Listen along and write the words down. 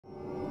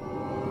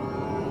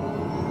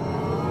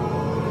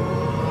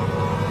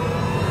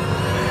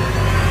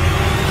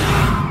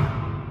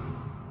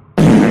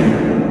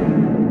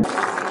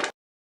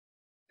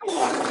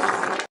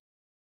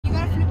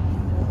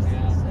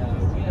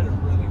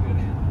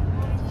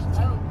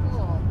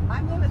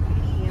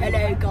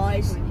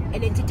guys,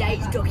 and in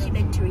today's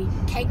documentary,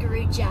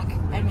 Kangaroo Jack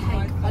and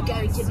Hank are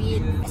going to be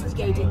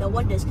investigating the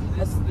wonders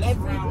of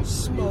every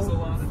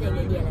small thing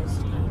in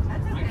Yellowstone.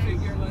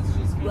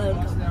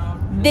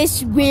 Welcome.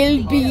 This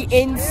will be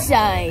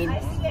insane.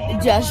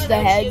 Just a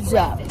heads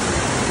up.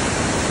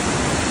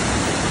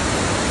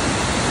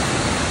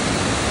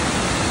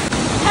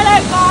 Hello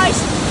guys,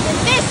 and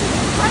this is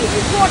the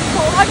crazy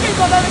waterfall I think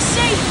I've ever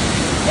seen,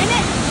 isn't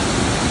it?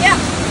 Yeah.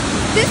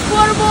 This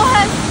waterfall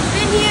has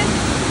been here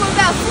for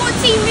about 14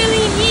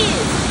 million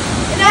years,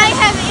 and I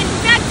have in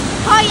fact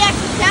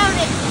kayaked down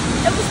it.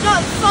 It was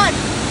not fun.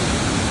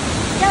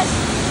 Yes,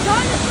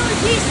 dinosaurs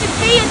used to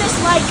be in this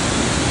lake.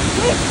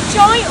 This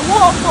giant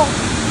waterfall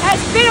has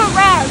been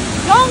around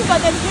longer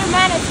than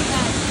humanity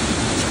has.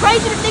 It's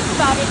crazy to think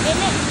about it,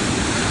 isn't it?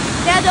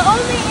 Now the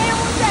only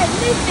animals that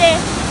live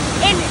there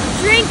and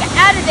drink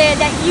out of there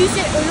that use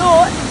it a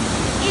lot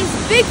is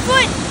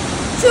Bigfoot,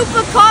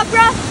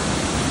 Chupacabra,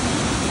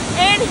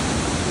 and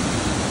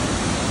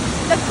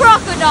the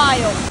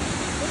crocodile.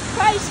 It's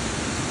crazy,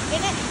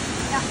 isn't it?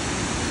 Yeah.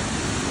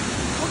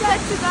 We'll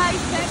catch you guys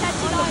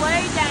on the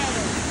way down.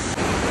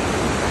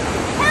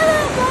 Hello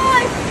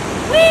guys!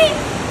 We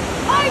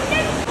are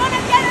next one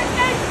of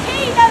Yellowstone's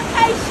key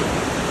locations.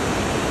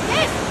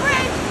 This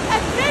bridge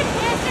has been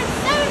here since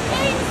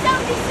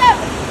 1777.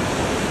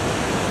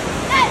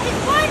 That is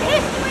one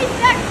history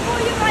fact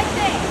for you right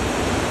there.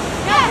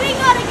 Now we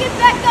gotta get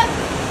back up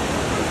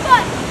for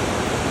fun.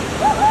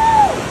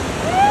 Woohoo!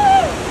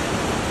 Woo!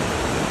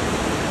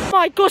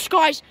 My gosh,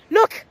 guys,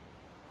 look!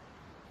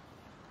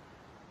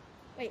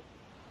 Wait,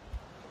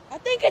 I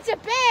think it's a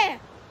bear.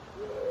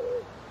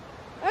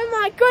 Oh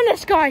my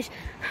goodness, guys!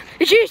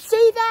 Did you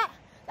see that?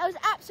 That was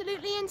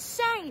absolutely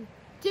insane.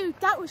 Dude,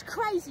 that was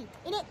crazy.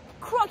 Innit?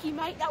 Crocky,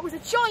 mate, that was a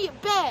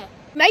giant bear.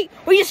 Mate,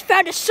 we just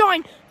found a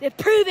sign. They're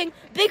proving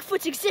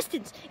Bigfoot's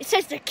existence. It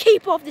says to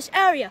keep off this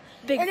area,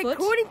 Bigfoot. And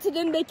according to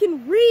them, they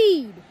can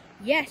read.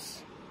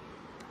 Yes.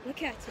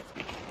 Look at it.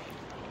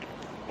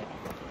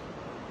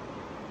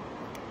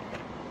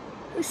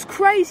 It's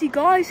crazy,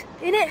 guys,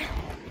 innit?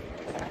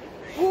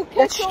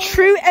 That's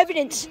true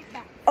evidence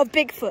of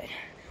Bigfoot.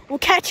 We'll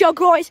catch y'all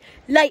guys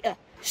later.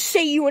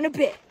 See you in a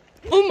bit.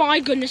 Oh my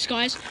goodness,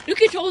 guys.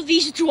 Look at all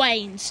these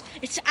drains.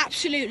 It's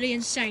absolutely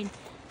insane.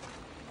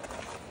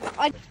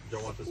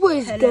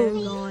 Where's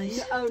going,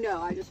 guys? Oh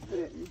no, I just put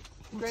it in.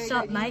 What's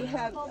up, mate?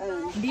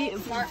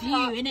 Beautiful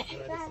view,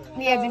 innit?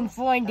 We have been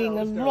finding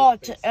a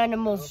lot of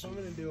animals.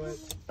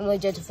 And we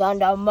just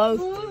found our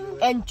most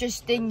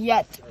interesting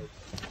yet.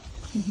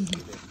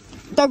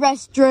 The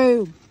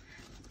restroom.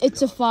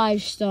 It's a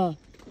 5-star.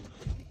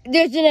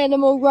 There's an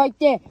animal right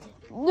there.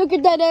 Look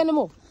at that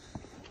animal.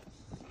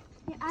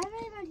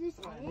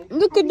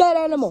 Look at that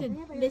animal.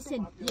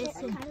 Listen,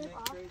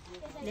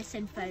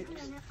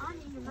 folks.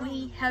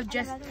 We have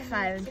just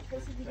found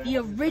the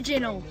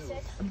original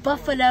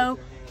buffalo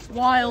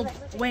wild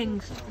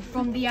wings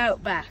from the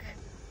outback.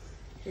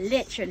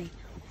 Literally.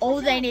 All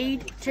they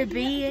need to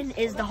be in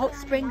is the hot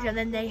springs, and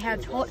then they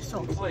have hot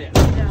sauce.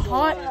 The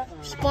hot,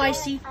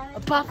 spicy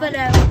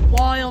buffalo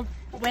wild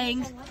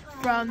wings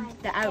from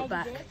the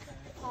outback.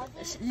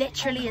 It's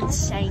literally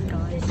insane,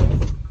 guys.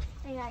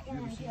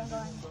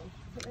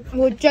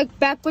 We'll check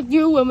back with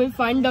you when we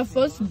find the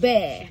first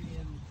bear.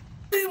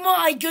 Oh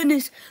my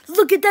goodness,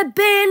 look at that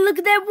bear and look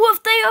at that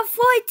wolf, they are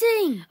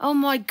fighting. Oh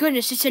my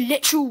goodness, it's a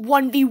literal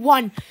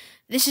 1v1.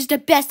 This is the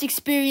best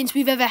experience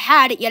we've ever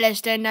had at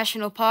Yellowstone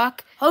National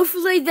Park.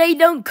 Hopefully they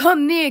don't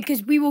come near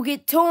because we will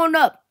get torn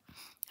up.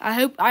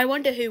 I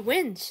wonder who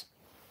wins.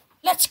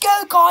 Let's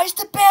go, guys,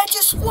 the bear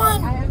just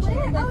won.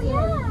 Oh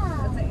yeah.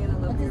 That's an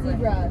antelope.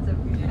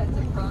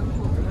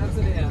 That's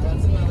a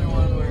zebra.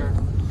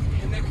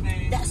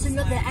 That's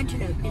another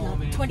antelope in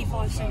like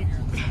 25 seconds.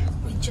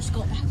 We just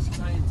got back.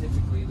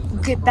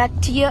 We'll get back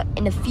to you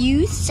in a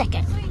few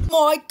seconds.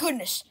 My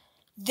goodness,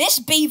 this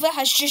beaver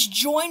has just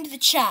joined the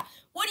chat.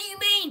 What do you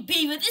mean,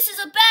 beaver? This is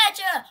a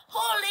badger!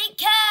 Holy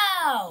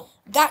cow!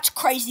 That's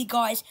crazy,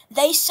 guys.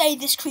 They say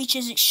this creature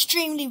is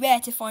extremely rare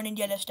to find in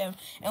Yellowstone,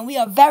 and we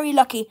are very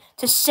lucky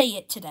to see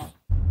it today.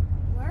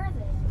 Where are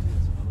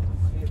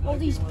they? All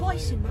these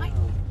bison, mate.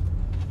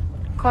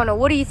 Connor,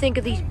 what do you think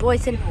of these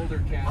bison?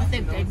 I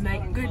think they'd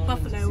make good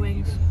buffalo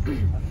wings.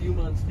 A few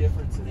months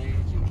difference in age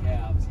in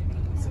calves.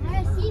 Is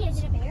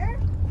it a bear?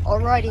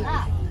 Alrighty,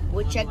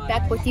 we'll check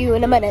back with you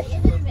in a minute.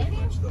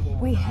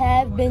 We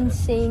have been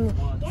seeing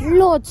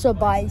lots of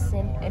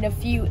bison and a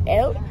few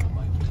elk.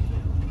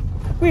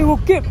 We will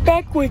get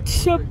back when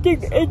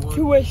something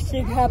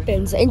interesting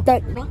happens, ain't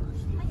that right?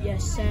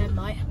 Yes, sir,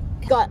 mate.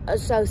 Got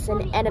ourselves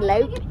an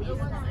antelope.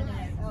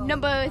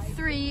 Number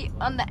 3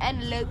 on the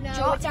antelope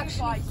chart. It's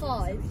actually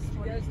 5.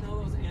 You guys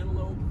know those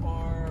antelope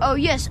are... Oh,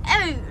 yes.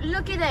 Oh,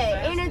 look at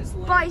it. And it's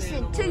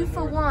bison, 2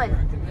 for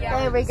 1.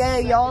 There we go,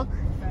 y'all.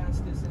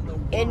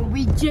 And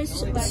we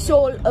just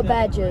saw a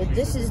badger.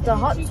 This is the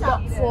hot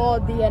spot for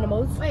the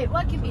animals. Wait,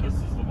 what can be this?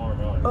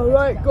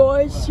 Alright,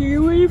 guys. See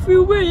you in a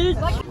few minutes.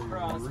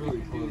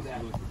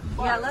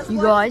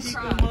 You guys,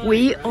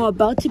 we are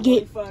about to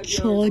get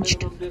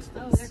charged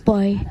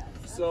by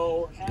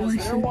So as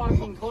they're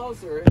walking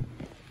closer,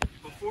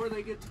 before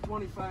they get to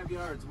 25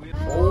 yards, we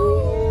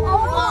Oh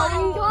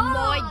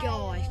my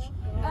gosh.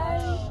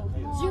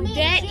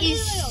 That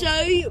is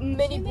so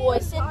many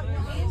bison.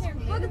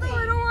 Look at the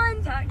little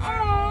ones.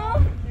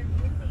 Oh,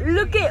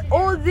 look at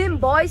all them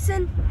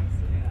bison.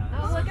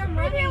 Oh, look, I'm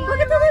running. Look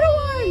at the little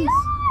ones.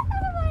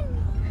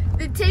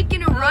 They're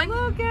taking a run.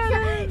 Look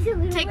at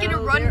it. Taking a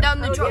run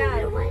down the drop.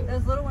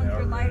 Those little ones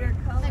are lighter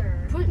color.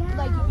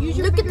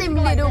 Look at them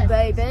little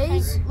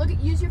babies. Look at,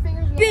 use your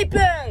fingers.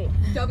 Beepy.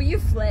 W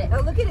flip.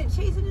 Oh, look at it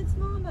chasing its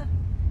mama.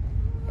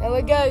 There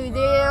we go.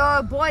 There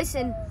are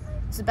bison.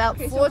 It's about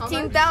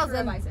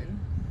 14,000.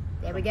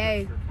 There we go. Yeah,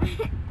 look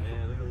at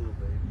the little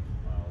baby.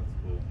 Wow,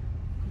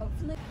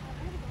 that's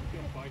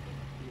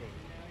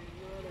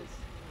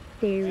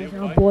cool. There's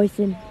our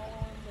bison.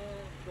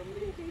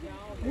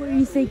 What do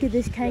you think of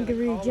this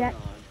kangaroo, Jack?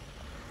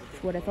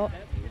 That's what I thought.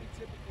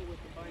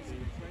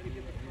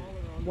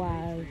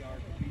 Wow.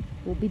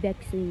 We'll be back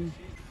soon.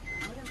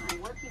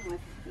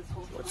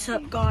 What's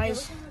up,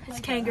 guys? It's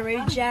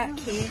Kangaroo Jack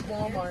here.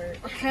 We're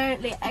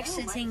currently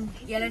exiting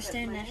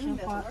Yellowstone National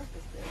Park.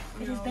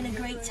 It has been a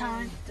great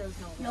time.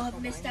 Y'all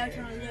have missed out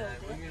on a little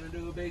We're gonna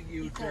do a big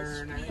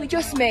U-turn. bit. We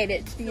just made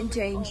it to the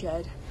insane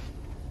shed.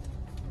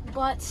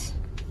 But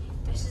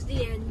this is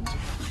the end.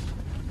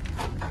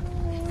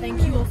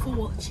 Thank you all for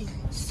watching.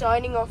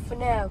 Signing off for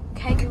now.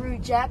 Kangaroo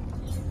Jack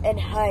and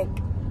Hank.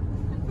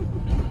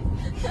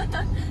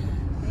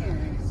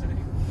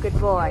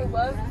 Goodbye.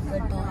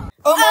 Goodbye.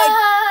 Oh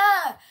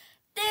my!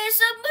 There's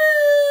a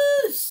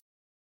moose!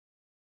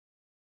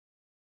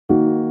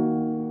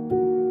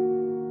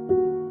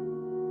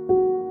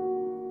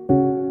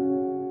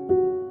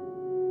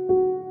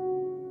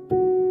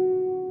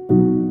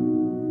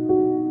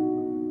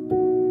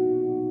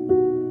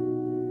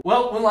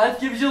 Well, when life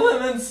gives you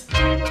lemons.